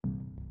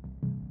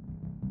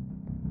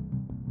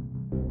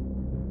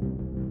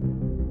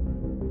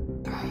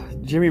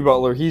Jimmy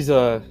Butler, he's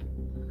a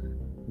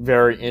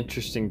very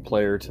interesting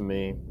player to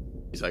me.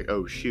 He's like,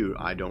 oh shoot,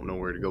 I don't know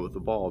where to go with the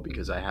ball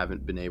because I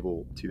haven't been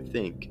able to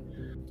think.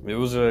 It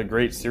was a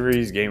great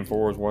series. Game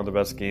 4 was one of the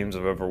best games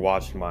I've ever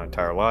watched in my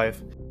entire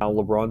life. Now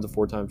LeBron's a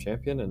 4-time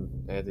champion, and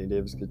Anthony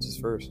Davis gets his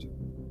first.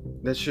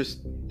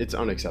 It's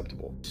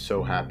unacceptable.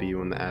 So happy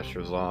when the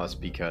Astros lost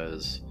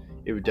because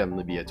it would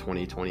definitely be a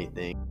 2020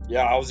 thing.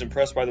 Yeah, I was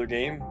impressed by their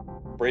game.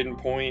 Braden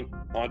Point,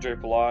 Andre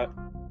Palat,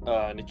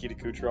 Nikita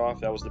Kucherov,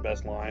 that was the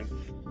best line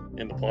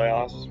in the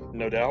playoffs,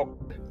 no doubt.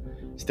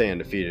 Stay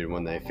undefeated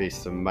when they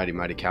face the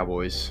mighty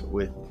Cowboys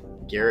with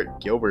Garrett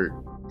Gilbert.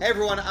 Hey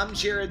everyone, I'm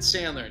Jared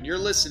Sandler, and you're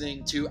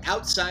listening to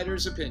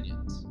Outsiders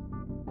Opinions.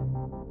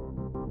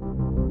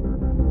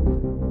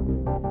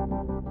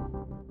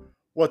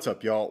 What's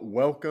up, y'all?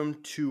 Welcome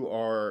to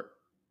our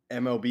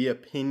MLB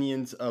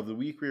Opinions of the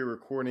week. We're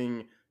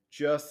recording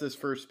just as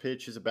first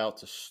pitch is about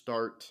to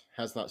start.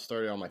 Has not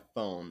started on my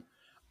phone.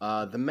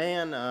 The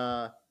man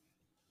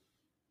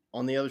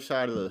on the other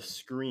side of the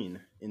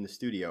screen in the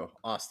studio,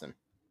 Austin.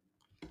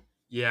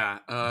 Yeah.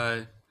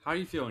 How are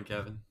you feeling,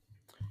 Kevin?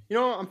 You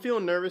know, I'm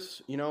feeling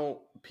nervous. You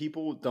know,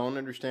 people don't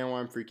understand why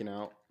I'm freaking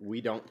out.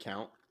 We don't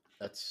count.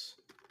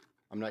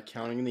 I'm not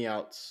counting the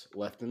outs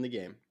left in the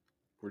game.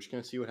 We're just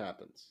going to see what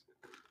happens.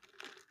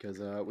 Because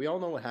we all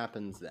know what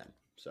happens then.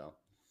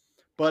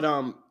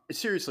 But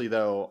seriously,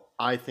 though,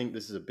 I think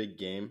this is a big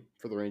game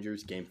for the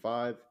Rangers, Game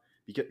 5.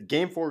 Because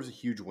Game 4 was a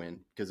huge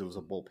win because it was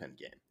a bullpen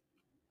game.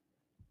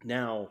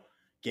 Now,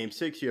 Game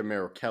 6, you have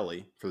Merrill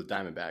Kelly for the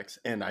Diamondbacks.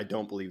 And I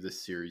don't believe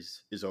this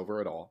series is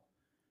over at all.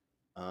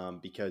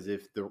 Because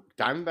if the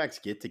Diamondbacks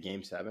get to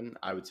Game 7,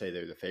 I would say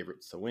they're the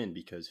favorites to win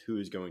because who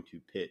is going to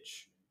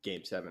pitch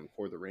Game 7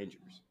 for the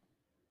Rangers?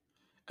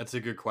 That's a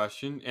good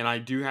question. And I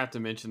do have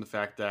to mention the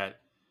fact that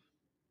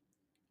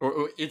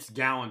or it's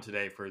Gallen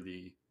today for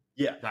the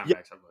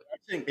Diamondbacks. I'm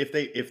saying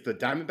if the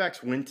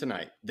Diamondbacks win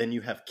tonight, then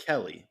you have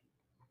Kelly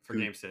for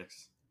Game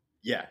 6.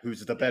 Yeah,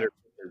 who's the better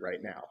pitcher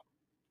right now,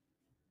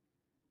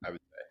 I would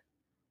say.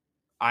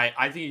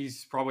 I think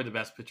he's probably the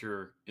best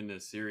pitcher in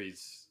this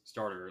series,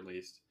 starter at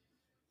least.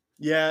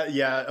 Yeah.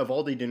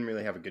 Evaldi didn't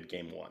really have a good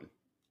Game 1.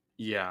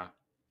 Yeah.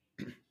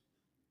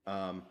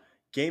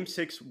 Game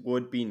 6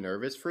 would be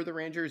nervous for the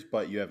Rangers,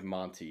 but you have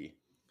Monty.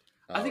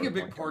 I think a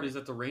big part is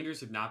that the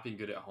Rangers have not been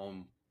good at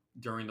home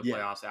during the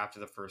playoffs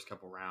after the first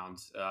couple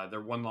rounds.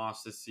 Their one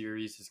loss this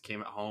series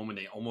came at home, and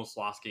they almost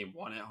lost Game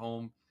 1 at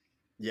home.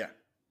 Yeah.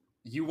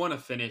 You want to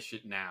finish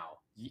it now.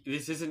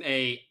 This isn't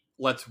a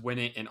let's win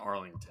it in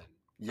Arlington.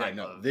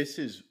 This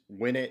is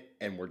win it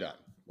and we're done.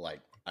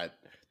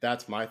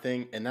 That's my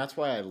thing, and that's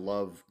why I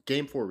love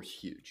Game 4 was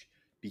huge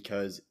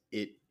because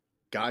it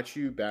got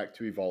you back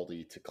to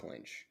Evaldi to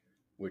clinch,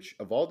 which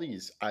Evaldi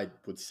is, I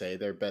would say,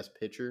 their best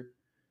pitcher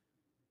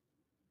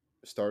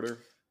starter.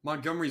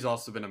 Montgomery's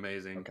also been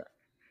amazing. Okay.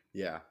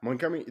 Yeah,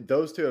 Montgomery,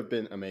 those two have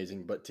been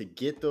amazing, but to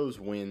get those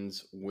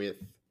wins with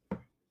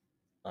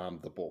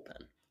the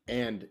bullpen,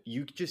 and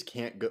you just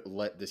can't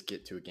let this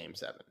get to a Game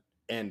 7,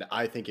 and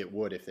I think it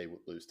would if they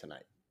would lose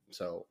tonight.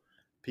 So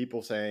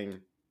people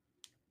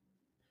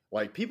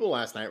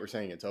last night were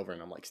saying it's over,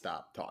 and I'm like,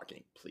 stop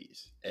talking,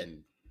 please.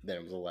 And then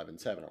it was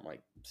 11-7. I'm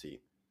like,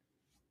 see,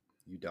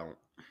 you don't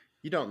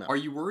know. Are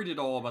you worried at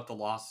all about the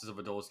losses of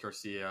Adolis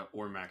Garcia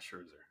or Max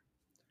Scherzer?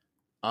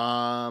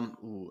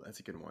 That's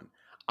a good one.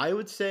 I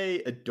would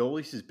say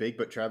Adolis is big,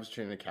 but Travis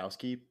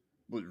Janikowski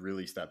was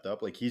really stepped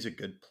up. He's a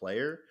good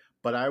player,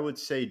 but I would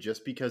say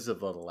just because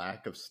of the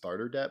lack of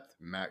starter depth,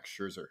 Max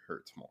Scherzer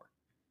hurts more.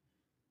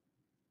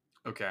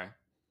 Okay.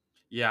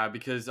 Yeah,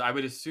 because I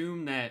would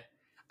assume that.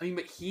 I mean,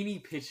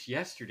 McHeaney pitched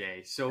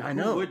yesterday, so I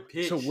know. Who would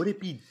pitch? So would it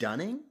be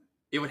Dunning?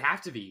 It would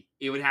have to be.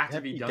 It would have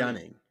to be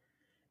Dunning.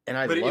 And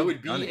it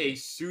would Dunning. be a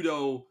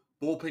pseudo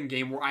bullpen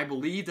game where I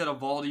believe that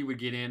Evaldi would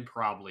get in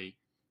probably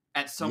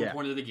at some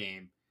point of the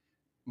game.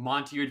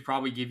 Monty would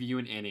probably give you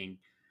an inning.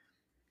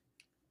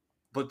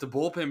 But the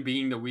bullpen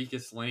being the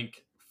weakest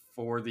link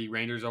for the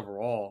Rangers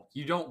overall,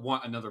 you don't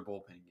want another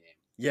bullpen game.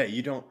 Yeah,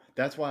 you don't.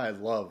 That's why I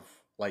love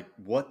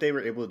what they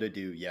were able to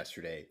do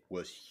yesterday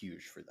was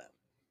huge for them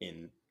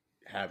in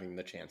having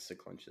the chance to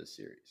clinch this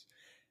series.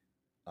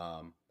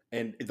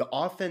 And the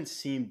offense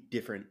seemed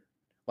different.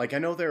 I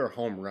know there are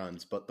home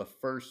runs, but the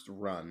first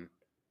run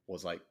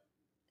was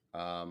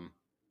the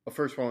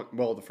first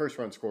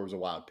run score was a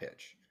wild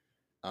pitch.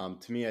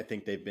 To me, I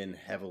think they've been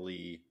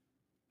heavily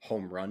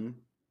home run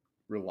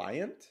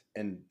reliant,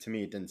 and to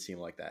me, it didn't seem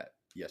like that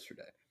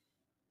yesterday.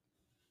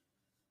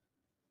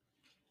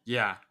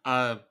 Yeah.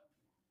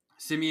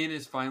 Simeon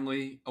is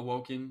finally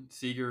awoken.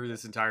 Seager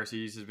this entire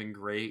series has been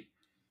great.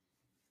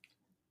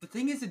 The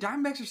thing is, the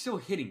Diamondbacks are still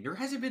hitting. There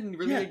hasn't been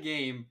really a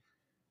game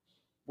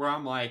where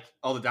I'm like,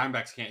 oh, the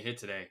Diamondbacks can't hit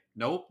today.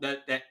 Nope.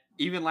 That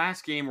even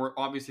last game where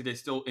obviously they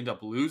still end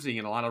up losing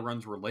and a lot of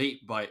runs were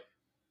late, but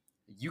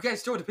you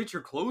guys still had to pitch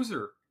your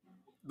closer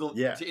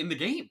to end the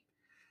game.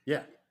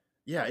 Yeah.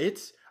 Yeah,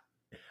 it's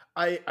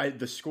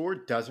the score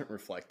doesn't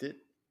reflect it,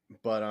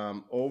 but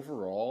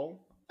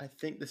overall, I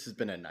think this has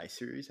been a nice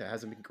series. It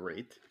hasn't been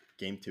great.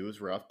 Game 2 is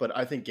rough, but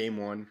I think Game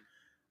 1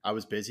 I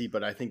was busy,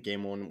 but I think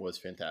Game 1 was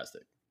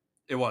fantastic.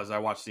 It was. I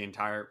watched the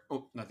entire.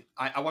 Oh, nothing.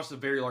 I watched a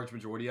very large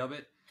majority of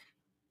it.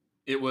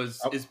 It was.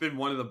 Oh. It's been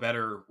one of the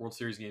better World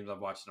Series games I've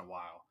watched in a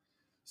while.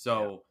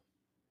 So,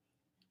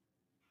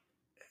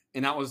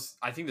 and that was.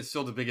 I think that's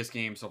still the biggest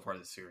game so far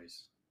this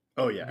series.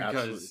 Oh yeah,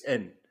 Because absolutely.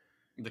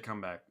 And the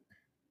comeback.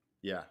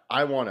 yeah,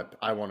 I want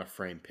a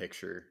frame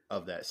picture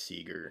of that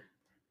Seager,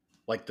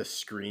 like the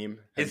scream.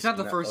 Have It's you not seen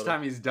the that first photo?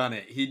 time he's done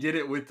it. He did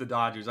it with the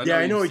Dodgers. Yeah,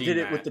 I know you've he did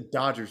seen it with the that.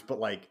 Dodgers, but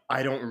like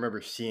I don't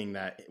remember seeing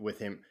that with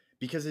him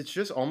because it's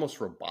just almost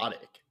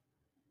robotic.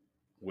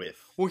 With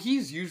Well,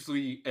 he's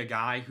usually a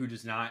guy who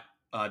does not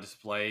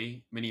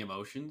display many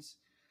emotions,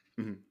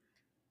 Mhm.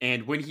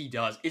 and when he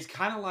does, it's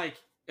kind of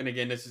like. And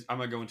again, I'm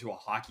gonna go into a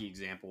hockey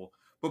example,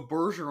 but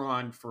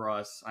Bergeron for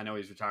us, I know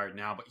he's retired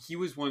now, but he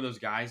was one of those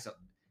guys that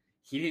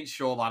he didn't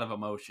show a lot of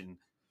emotion.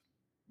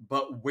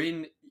 But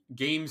when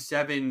Game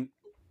 7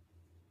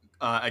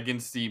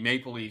 against the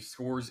Maple Leafs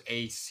scores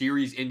a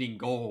series-ending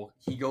goal,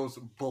 he goes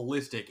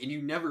ballistic, and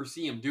you never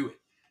see him do it.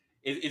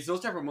 It's those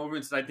type of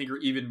moments that I think are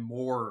even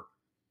more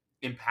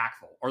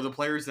impactful. Or the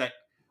players that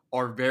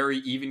are very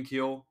even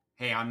keel.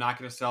 Hey, I'm not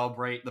going to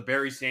celebrate. The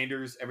Barry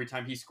Sanders, every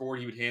time he scored,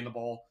 he would hand the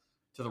ball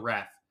to the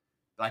ref.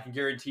 But I can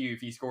guarantee you,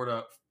 if he scored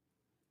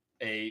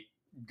a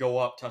go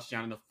up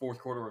touchdown in the fourth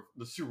quarter of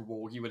the Super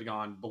Bowl, he would have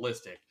gone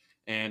ballistic.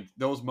 And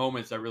those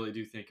moments I really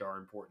do think are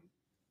important.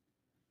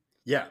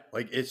 yeah,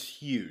 like it's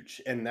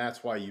huge, and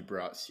that's why you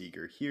brought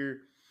Seager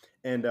here.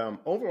 And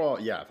overall,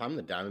 yeah, if I'm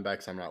the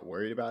Diamondbacks, I'm not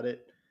worried about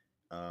it.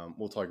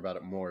 We'll talk about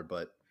it more,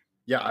 but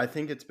yeah, I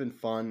think it's been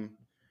fun.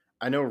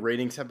 I know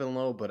ratings have been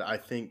low, but I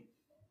think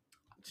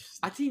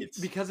it's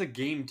because of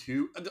Game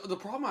 2, the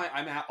problem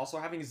I'm also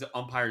having is the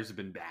umpires have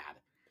been bad.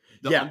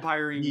 The Yeah,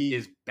 umpiring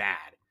is bad.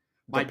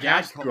 the My dad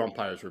past called two me.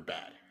 umpires were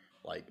bad.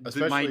 Like My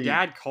especially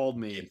dad called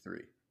me. Game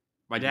 3.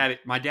 My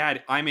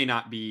dad. I may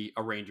not be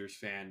a Rangers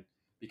fan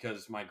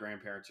because my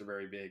grandparents are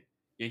very big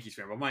Yankees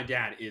fan, but my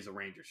dad is a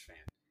Rangers fan,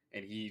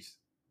 and he's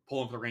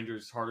pulling for the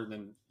Rangers harder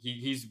than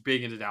he's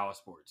big into Dallas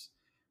sports.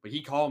 But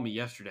he called me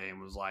yesterday and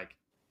was like,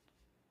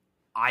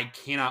 "I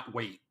cannot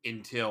wait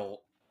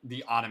until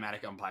the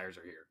automatic umpires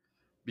are here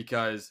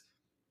because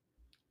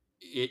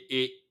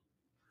it."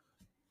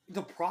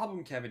 The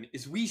problem, Kevin,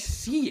 is we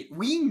see it.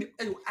 We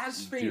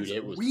as fans, Dude,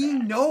 it was we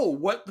bad. know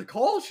what the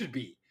call should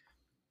be.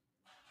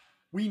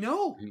 We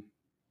know. Mhm.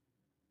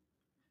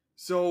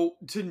 So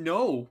to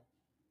know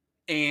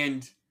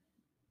and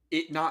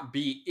it not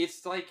be,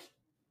 it's like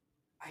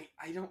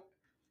I don't.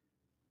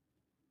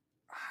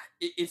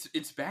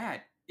 It's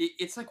bad.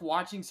 It's like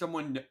watching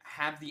someone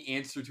have the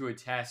answer to a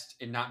test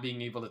and not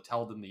being able to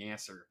tell them the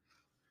answer,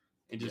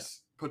 and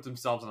just put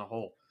themselves in a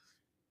hole.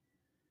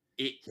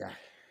 Yeah.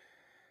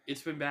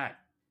 It's been bad.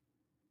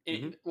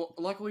 Mhm. Well,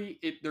 luckily,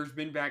 there's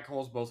been bad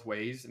calls both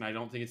ways, and I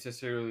don't think it's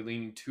necessarily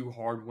leaning too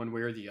hard one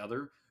way or the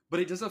other. But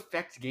it does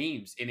affect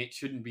games, and it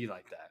shouldn't be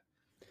like that.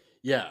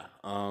 Yeah.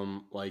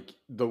 Like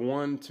the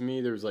one to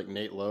me, there was like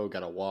Nate Lowe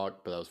got a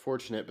walk, but that was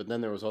fortunate. But then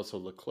there was also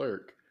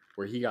Leclerc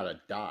where he got a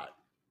dot,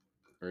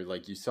 or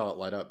like you saw it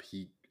light up.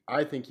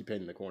 I think he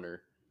painted the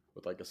corner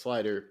with like a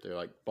slider. They're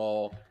like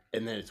ball,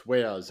 and then it's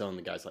way out of zone.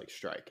 The guy's like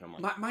strike. And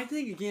I'm like, My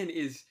thing again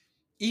is,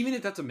 even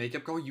if that's a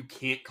makeup call, you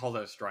can't call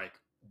that a strike.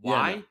 Yeah,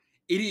 Why? no.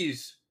 It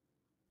is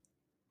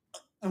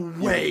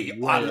way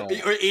out of, off.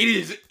 it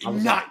is I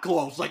was not like,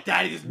 close. Like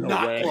that is no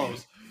not way.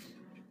 close.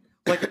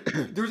 Like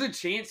there's a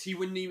chance he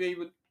wouldn't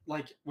even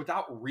like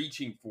without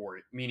reaching for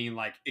it, meaning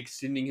like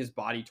extending his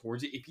body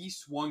towards it. If he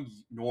swung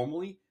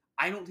normally,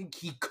 I don't think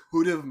he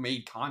could have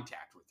made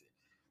contact with it.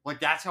 Like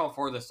that's how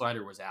far the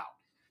slider was out.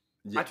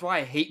 Yeah. That's why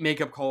I hate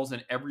makeup calls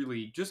in every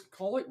league. Just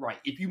call it right.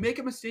 If you make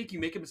a mistake, you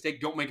make a mistake.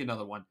 Don't make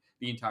another one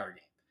the entire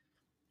game.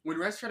 When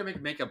refs try to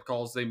make makeup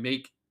calls, they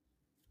make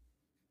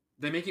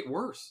it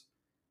worse.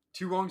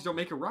 Two wrongs don't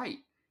make it right.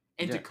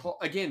 And to call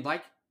again,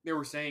 like they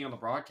were saying on the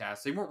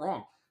broadcast, they weren't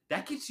wrong.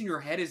 That gets in your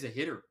head as a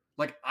hitter.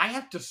 Like I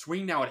have to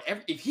swing now at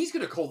if he's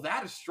going to call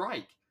that a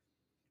strike,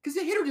 because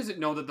the hitter doesn't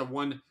know that the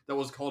one that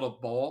was called a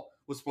ball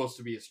was supposed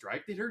to be a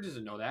strike. The hitter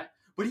doesn't know that,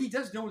 but he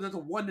does know that the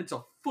one that's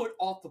a foot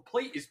off the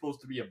plate is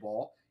supposed to be a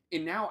ball.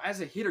 And now, as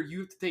a hitter, you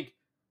have to think,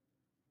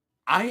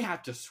 I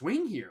have to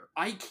swing here.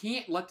 I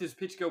can't let this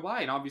pitch go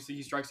by. And obviously,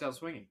 he strikes out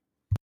swinging.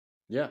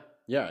 Yeah,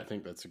 I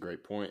think that's a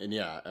great point. And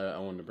yeah, I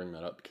wanted to bring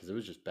that up because it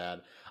was just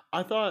bad.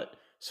 I thought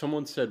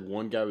someone said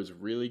one guy was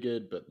really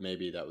good, but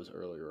maybe that was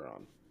earlier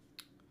on.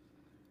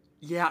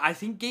 Yeah, I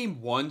think Game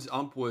 1's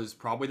ump was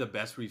probably the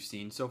best we've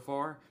seen so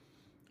far.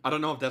 I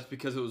don't know if that's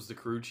because it was the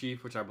crew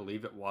chief, which I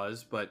believe it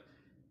was, but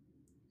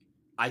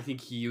I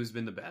think he has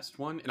been the best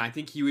one. And I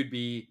think he would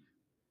be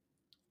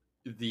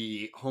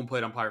the home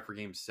plate umpire for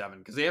Game 7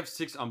 because they have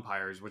 6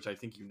 umpires, which I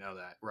think you know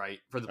that, right?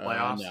 For the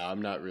playoffs. No,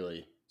 I'm not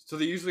really. So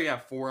they usually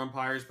have 4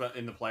 umpires, but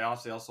in the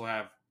playoffs they also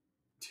have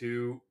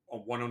 2,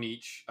 one on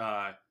each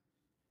foul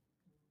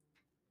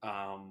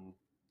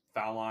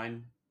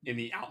line in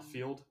the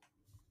outfield.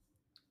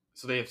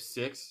 So they have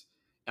 6,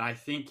 and I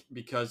think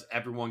because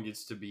everyone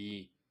gets to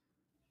be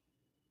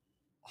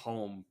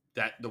home,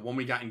 that the one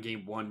we got in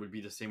Game 1 would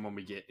be the same one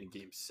we get in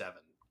Game 7.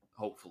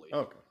 hopefully.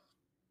 Okay.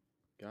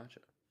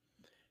 Gotcha.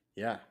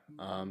 Yeah.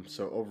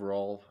 So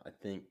overall, I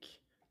think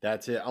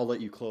that's it. I'll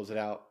let you close it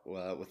out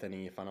with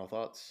any final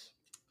thoughts.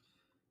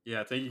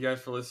 Yeah, thank you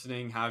guys for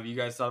listening. How have you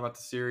guys thought about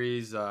the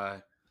series?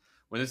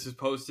 When this is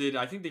posted,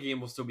 I think the game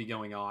will still be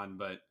going on,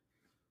 but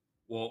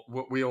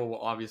we'll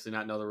obviously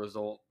not know the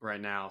result right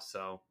now.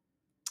 So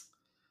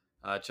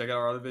check out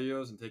our other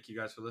videos, and thank you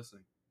guys for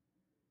listening.